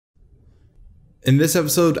In this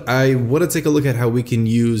episode, I want to take a look at how we can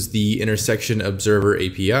use the intersection observer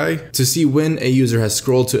API to see when a user has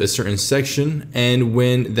scrolled to a certain section and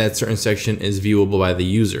when that certain section is viewable by the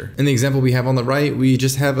user. In the example we have on the right, we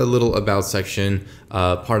just have a little about section,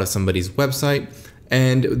 part of somebody's website.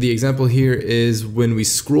 And the example here is when we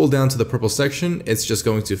scroll down to the purple section, it's just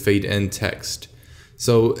going to fade in text.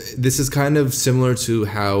 So this is kind of similar to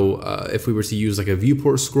how if we were to use like a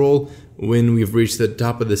viewport scroll, when we've reached the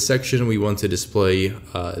top of the section, we want to display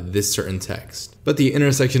this certain text. But the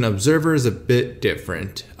intersection observer is a bit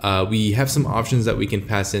different. We have some options that we can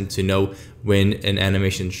pass in to know when an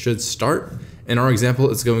animation should start. In our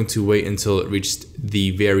example, it's going to wait until it reached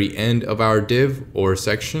the very end of our div or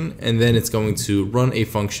section, and then it's going to run a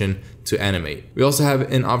function to animate. We also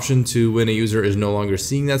have an option to when a user is no longer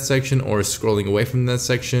seeing that section or is scrolling away from that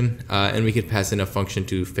section, and we can pass in a function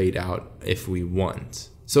to fade out if we want.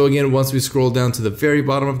 So again, once we scroll down to the very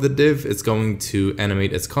bottom of the div, it's going to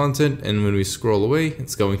animate its content, and when we scroll away,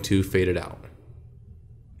 it's going to fade it out.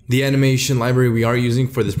 The animation library we are using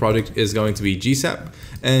for this project is going to be GSAP,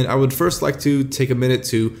 and I would first like to take a minute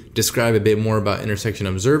to describe a bit more about intersection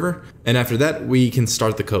observer, and after that we can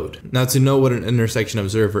start the code. Now, to know what an intersection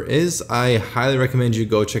observer is, I highly recommend you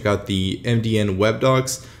go check out the MDN web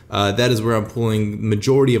docs. That is where I'm pulling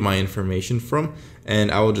majority of my information from,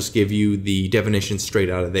 and I will just give you the definition straight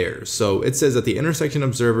out of there. So it says that the intersection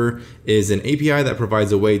observer is an API that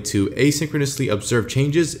provides a way to asynchronously observe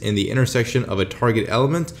changes in the intersection of a target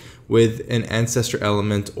element with an ancestor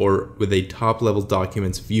element or with a top level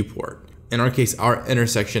document's viewport. In our case, our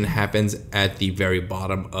intersection happens at the very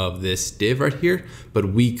bottom of this div right here,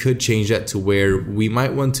 but we could change that to where we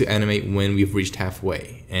might want to animate when we've reached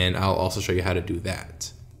halfway, and I'll also show you how to do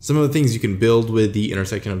that. Some of the things you can build with the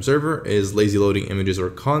intersection observer is lazy loading images or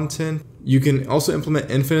content. You can also implement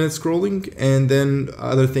infinite scrolling, and then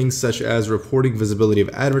other things such as reporting visibility of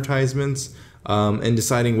advertisements, and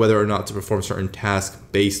deciding whether or not to perform certain tasks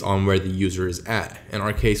based on where the user is at. In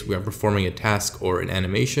our case, we are performing a task or an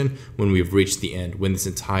animation when we've reached the end, when this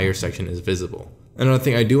entire section is visible. Another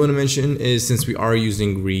thing I do want to mention is, since we are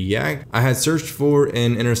using React, I had searched for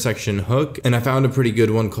an intersection hook and I found a pretty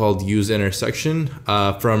good one called use intersection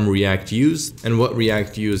from React Use. And what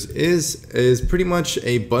React Use is pretty much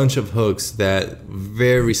a bunch of hooks that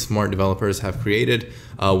very smart developers have created.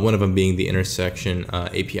 One of them being the intersection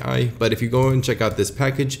API. But if you go and check out this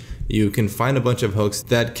package, you can find a bunch of hooks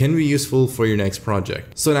that can be useful for your next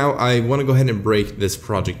project. So now I want to go ahead and break this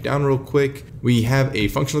project down real quick. We have a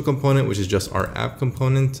functional component, which is just our app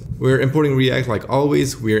component. We're importing React like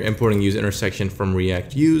always. We're importing use intersection from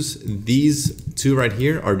React Use. These two right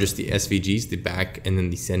here are just the SVGs, the back and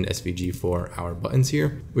then the send SVG for our buttons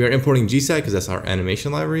here. We are importing GSAP because that's our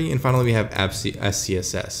animation library. And finally, we have app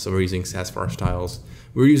CSS. So we're using Sassafras styles.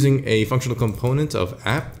 We're using a functional component of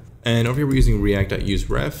app, and over here we're using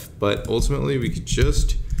react.useRef, but ultimately we could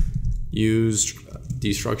just use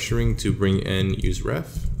destructuring to bring in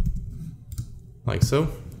useRef, like so.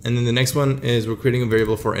 And then the next one is we're creating a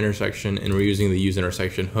variable for intersection, and we're using the use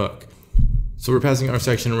intersection hook. So we're passing our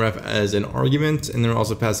section ref as an argument, and then we're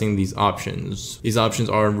also passing these options. These options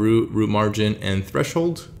are root, root margin, and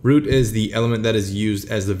threshold. Root is the element that is used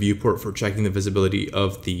as the viewport for checking the visibility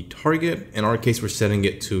of the target. In our case, we're setting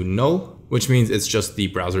it to null, which means it's just the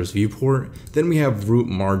browser's viewport. Then we have root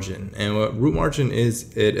margin, and what root margin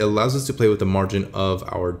is, it allows us to play with the margin of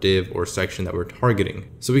our div or section that we're targeting.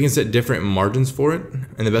 So we can set different margins for it,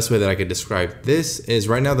 and the best way that I could describe this is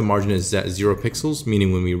right now the margin is at 0 pixels,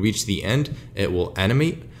 meaning when we reach the end, it will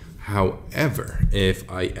animate. However, if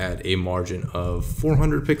I add a margin of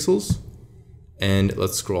 400 pixels, and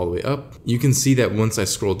let's scroll all the way up, you can see that once I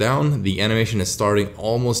scroll down, the animation is starting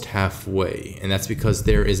almost halfway, and that's because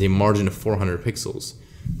there is a margin of 400 pixels.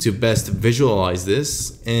 To best visualize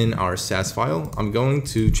this in our Sass file, I'm going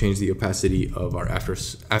to change the opacity of our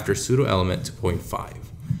after pseudo element to 0.5,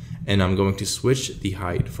 and I'm going to switch the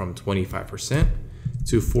height from 25%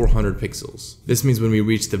 to 400 pixels. This means when we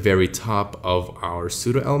reach the very top of our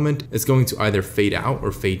pseudo element, it's going to either fade out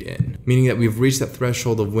or fade in, meaning that we've reached that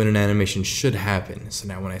threshold of when an animation should happen. So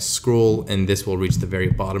now when I scroll and this will reach the very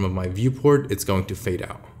bottom of my viewport, it's going to fade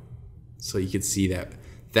out. So you can see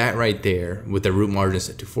that right there with the root margin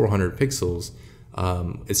set to 400 pixels,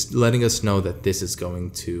 it's letting us know that this is going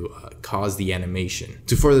to cause the animation.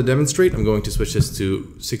 To further demonstrate, I'm going to switch this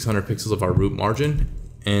to 600 pixels of our root margin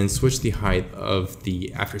and switch the height of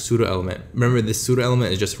the after pseudo element. Remember, this pseudo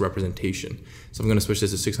element is just a representation. So I'm going to switch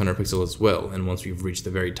this to 600 pixels as well. And once we've reached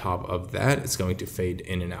the very top of that, it's going to fade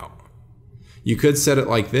in and out. You could set it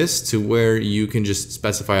like this to where you can just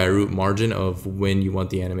specify a root margin of when you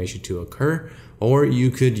want the animation to occur, or you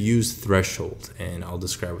could use threshold, and I'll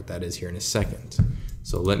describe what that is here in a second.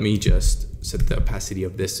 So let me just set the opacity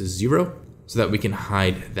of this to 0 so that we can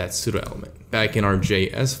hide that pseudo element. Back in our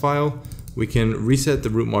JS file, we can reset the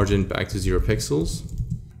root margin back to 0 pixels.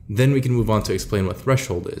 Then we can move on to explain what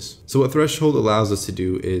threshold is. So what threshold allows us to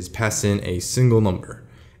do is pass in a single number.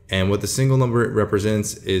 And what the single number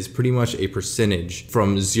represents is pretty much a percentage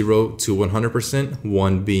from 0 to 100%,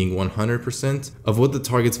 1 being 100% of what the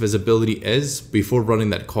target's visibility is before running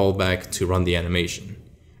that callback to run the animation.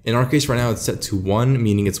 In our case right now, it's set to 1,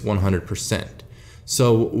 meaning it's 100%.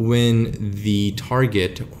 So when the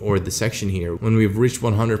target or the section here, when we've reached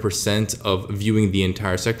 100% of viewing the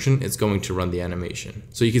entire section, it's going to run the animation.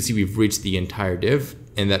 So you can see we've reached the entire div,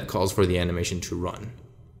 and that calls for the animation to run.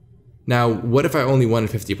 Now, what if I only wanted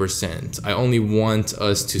 50%? I only want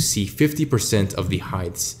us to see 50% of the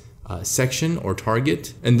heights section or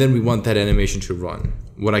target, and then we want that animation to run.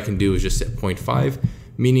 What I can do is just set 0.5,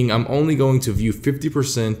 meaning I'm only going to view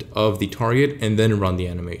 50% of the target and then run the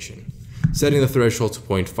animation. Setting the threshold to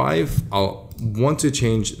 0.5, I'll want to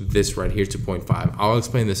change this right here to 0.5. I'll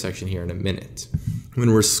explain this section here in a minute.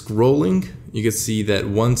 When we're scrolling, you can see that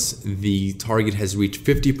once the target has reached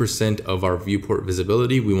 50% of our viewport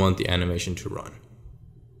visibility, we want the animation to run.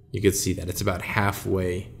 You can see that it's about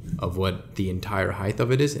halfway of what the entire height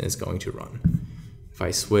of it is, and it's going to run. If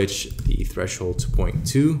I switch the threshold to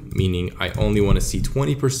 0.2, meaning I only want to see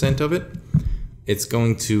 20% of it, it's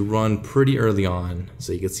going to run pretty early on,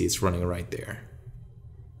 so you can see it's running right there.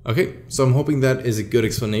 Okay, so I'm hoping that is a good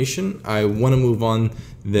explanation. I want to move on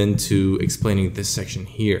then to explaining this section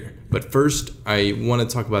here. But first, I want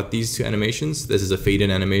to talk about these two animations. This is a fade in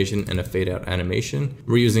animation and a fade out animation.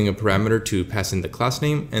 We're using a parameter to pass in the class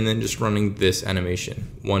name and then just running this animation.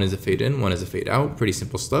 One is a fade in, one is a fade out. Pretty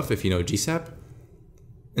simple stuff if you know GSAP.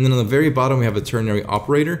 And then on the very bottom, we have a ternary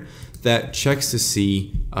operator that checks to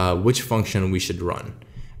see which function we should run.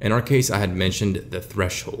 In our case, I had mentioned the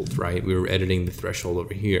threshold, right? We were editing the threshold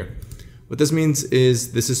over here. What this means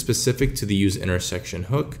is this is specific to the use intersection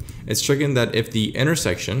hook. It's checking that if the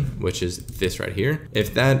intersection, which is this right here,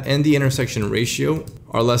 if that and the intersection ratio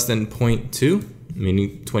are less than 0.2,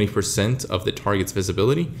 meaning 20% of the target's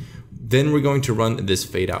visibility, then we're going to run this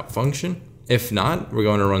fade out function. If not, we're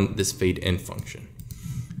going to run this fade in function.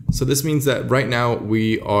 So this means that right now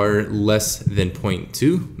we are less than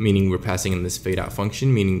 0.2, meaning we're passing in this fade out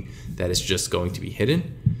function, meaning that it's just going to be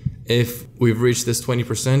hidden. If we've reached this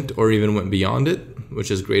 20% or even went beyond it,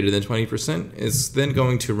 which is greater than 20%, it's then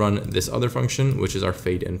going to run this other function, which is our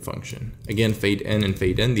fade in function. Again, fade in and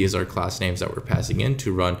fade in, these are class names that we're passing in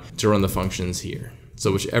to run the functions here.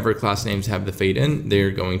 So whichever class names have the fade in, they're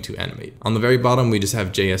going to animate. On the very bottom, we just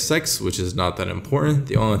have JSX, which is not that important.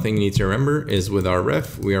 The only thing you need to remember is with our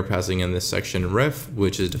ref, we are passing in this section ref,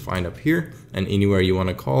 which is defined up here. And anywhere you want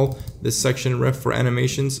to call this section ref for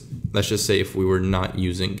animations, let's just say if we were not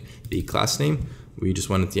using the class name, we just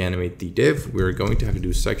wanted to animate the div, we're going to have to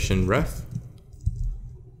do section ref.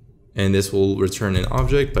 And this will return an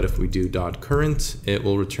object, but if we do .current, it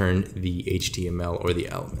will return the HTML or the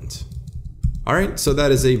element. All right, so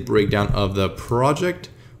that is a breakdown of the project.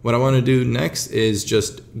 What I want to do next is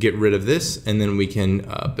just get rid of this, and then we can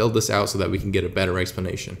build this out so that we can get a better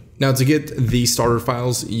explanation. Now, to get the starter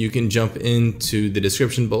files, you can jump into the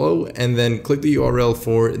description below and then click the URL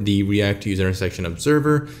for the React user intersection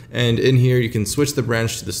observer. And in here, you can switch the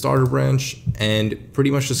branch to the starter branch and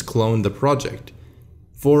pretty much just clone the project.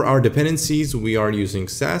 For our dependencies, we are using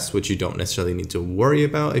Sass, which you don't necessarily need to worry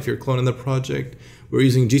about if you're cloning the project. We're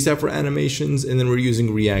using GSAP for animations, and then we're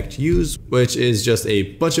using react use, which is just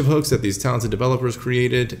a bunch of hooks that these talented developers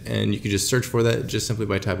created, and you can just search for that just simply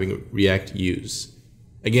by typing react use.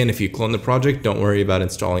 Again, if you clone the project, don't worry about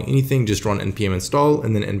installing anything, just run npm install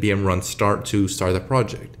and then npm run start to start the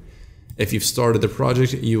project. If you've started the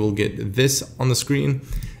project, you will get this on the screen.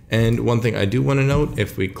 And one thing I do want to note,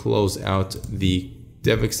 if we close out the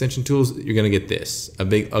dev extension tools, you're going to get this, a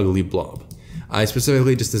big ugly blob. I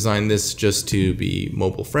specifically just designed this just to be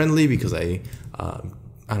mobile friendly because I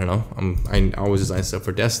don't know, I always design stuff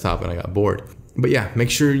for desktop and I got bored. But yeah, make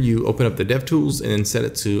sure you open up the dev tools and then set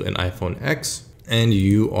it to an iPhone X and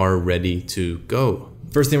you are ready to go.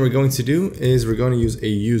 First thing we're going to do is we're going to use a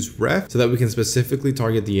use ref so that we can specifically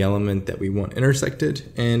target the element that we want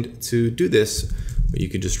intersected. And to do this, what you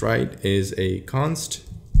could just write is a const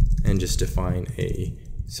and just define a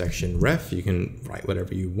section ref. You can write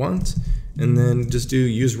whatever you want and then just do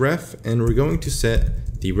use ref, and we're going to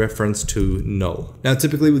set the reference to null. Now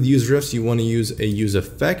typically with use refs you want to use a use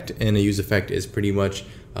effect, and a use effect is pretty much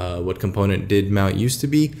what component did mount used to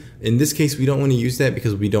be. In this case we don't want to use that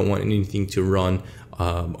because we don't want anything to run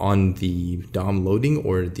on the DOM loading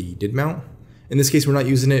or the did mount. In this case, we're not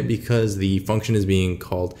using it because the function is being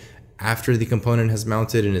called after the component has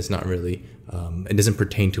mounted, and it's not really, it doesn't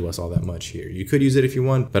pertain to us all that much here. You could use it if you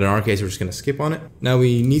want, but in our case, we're just gonna skip on it. Now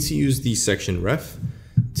we need to use the section ref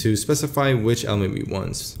to specify which element we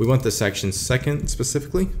want. We want the section second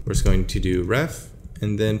specifically. We're just going to do ref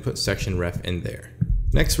and then put section ref in there.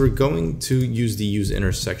 Next, we're going to use the use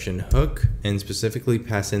intersection hook and specifically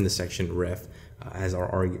pass in the section ref as our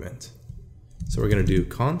argument. So we're going to do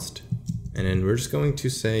const, and then we're just going to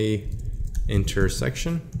say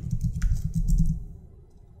intersection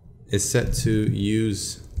is set to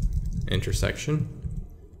use intersection.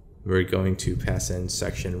 We're going to pass in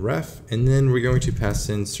section ref, and then we're going to pass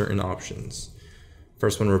in certain options.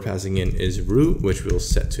 First one we're passing in is root, which we'll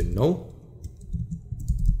set to null.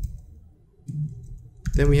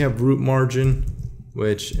 Then we have root margin,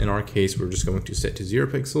 which in our case, we're just going to set to 0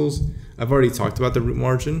 pixels. I've already talked about the root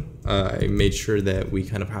margin. I made sure that we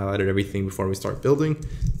kind of highlighted everything before we start building.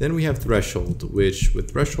 Then we have threshold, which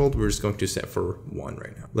with threshold, we're just going to set for 1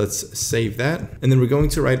 right now. Let's save that. And then we're going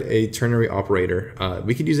to write a ternary operator.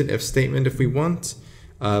 We could use an if statement if we want,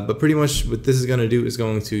 but pretty much what this is going to do is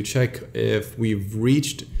going to check if we've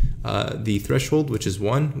reached the threshold, which is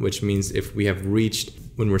 1, which means if we have reached,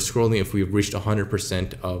 when we're scrolling, if we've reached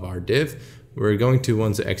 100% of our div, we're going to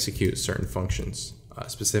want to execute certain functions,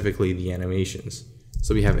 specifically the animations.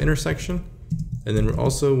 So we have intersection, and then we're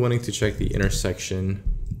also wanting to check the intersection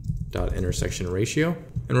ratio,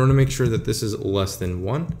 and we're going to make sure that this is less than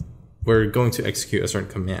 1. We're going to execute a certain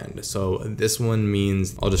command. So this one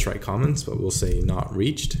means, I'll just write comments, but we'll say not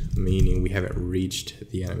reached, meaning we haven't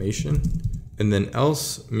reached the animation. And then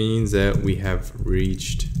else means that we have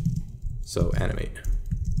reached, so animate.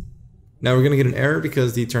 Now we're going to get an error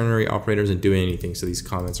because the ternary operator isn't doing anything, so these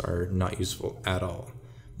comments are not useful at all.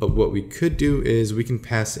 But what we could do is we can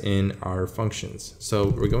pass in our functions. So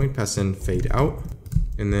we're going to pass in fade out,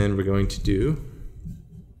 and then we're going to do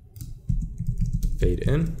fade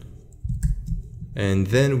in. And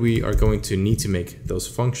then we are going to need to make those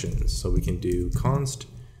functions. So we can do const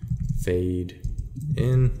fade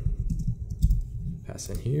in, pass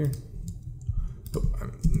in here. Oh, I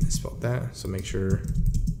misspelled that, so make sure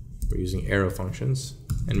we're using arrow functions,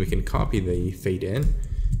 and we can copy the fade in,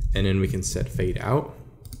 and then we can set fade out.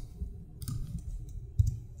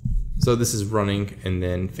 So this is running, and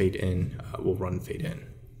then fade in will run fade in.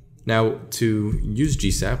 Now to use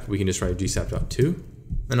GSAP, we can just write gsap.to,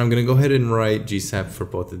 and I'm going to go ahead and write GSAP for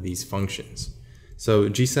both of these functions. So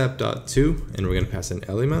gsap.to, and we're going to pass in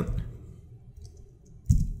element.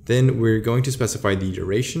 Then we're going to specify the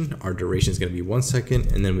duration. Our duration is going to be 1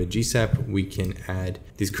 second. And then with GSAP, we can add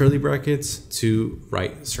these curly brackets to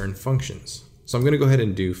write certain functions. So I'm going to go ahead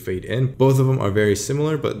and do fade in. Both of them are very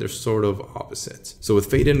similar, but they're sort of opposite. So with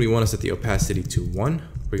fade in, we want to set the opacity to 1.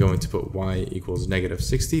 We're going to put y equals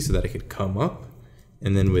 -60 so that it could come up.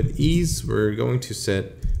 And then with ease, we're going to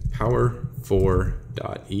set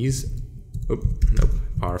power4.ease. Oh, nope,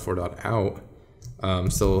 power4.out. I'm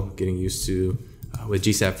still getting used to with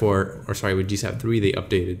GSAP 4, or sorry, with GSAP 3, they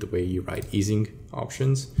updated the way you write easing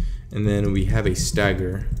options. And then we have a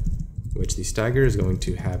stagger, which the stagger is going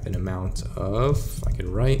to have an amount of, if I could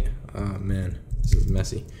write, oh man, this is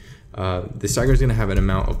messy. The stagger is going to have an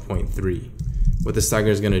amount of 0.3. What the stagger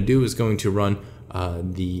is going to do is going to run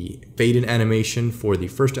the fade in animation for the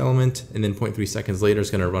first element, and then 0.3 seconds later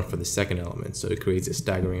it's going to run for the second element. So it creates a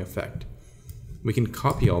staggering effect. We can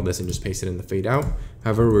copy all this and just paste it in the fade out.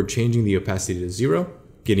 However, we're changing the opacity to 0,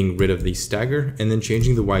 getting rid of the stagger, and then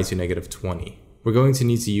changing the y to -20. We're going to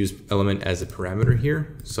need to use element as a parameter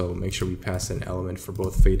here. So make sure we pass an element for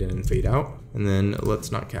both fade in and fade out. And then let's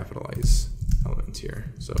not capitalize element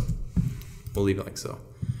here. So we'll leave it like so.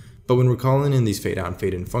 But when we're calling in these fade out and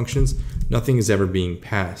fade in functions, nothing is ever being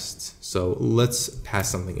passed. So let's pass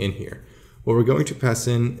something in here. What we're going to pass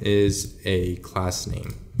in is a class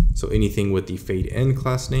name. So anything with the fade in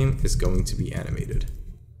class name is going to be animated.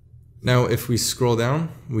 Now, if we scroll down,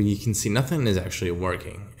 we can see nothing is actually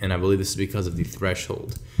working. And I believe this is because of the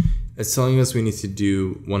threshold. It's telling us we need to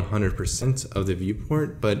do 100% of the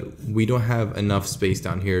viewport, but we don't have enough space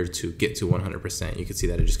down here to get to 100%. You can see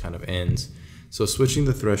that it just kind of ends. So switching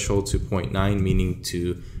the threshold to 0.9, meaning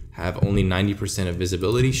to have only 90% of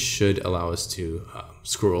visibility, should allow us to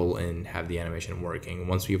scroll and have the animation working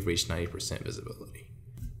once we've reached 90% visibility.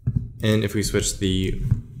 And if we switch the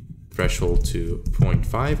threshold to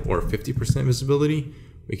 0.5 or 50% visibility,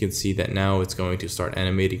 we can see that now it's going to start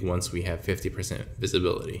animating once we have 50%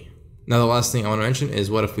 visibility. Now the last thing I want to mention is,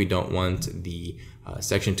 what if we don't want the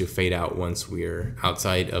section to fade out once we're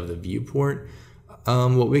outside of the viewport?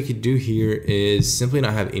 What we could do here is simply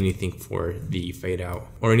not have anything for the fade out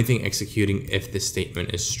or anything executing if this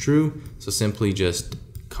statement is true. So simply just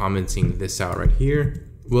commenting this out right here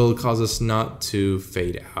will cause us not to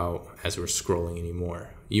fade out as we're scrolling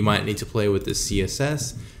anymore. You might need to play with the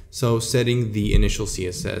CSS. So setting the initial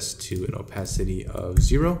CSS to an opacity of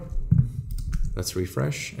 0. Let's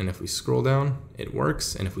refresh, and if we scroll down, it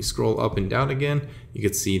works. And if we scroll up and down again, you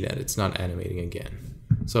can see that it's not animating again.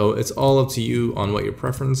 So it's all up to you on what your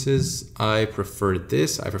preference is. I prefer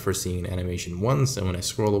this. I prefer seeing an animation once, and when I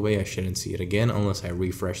scroll away, I shouldn't see it again unless I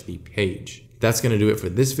refresh the page. That's going to do it for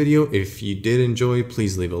this video. If you did enjoy,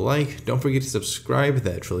 please leave a like. Don't forget to subscribe.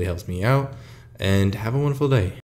 That truly helps me out. And have a wonderful day.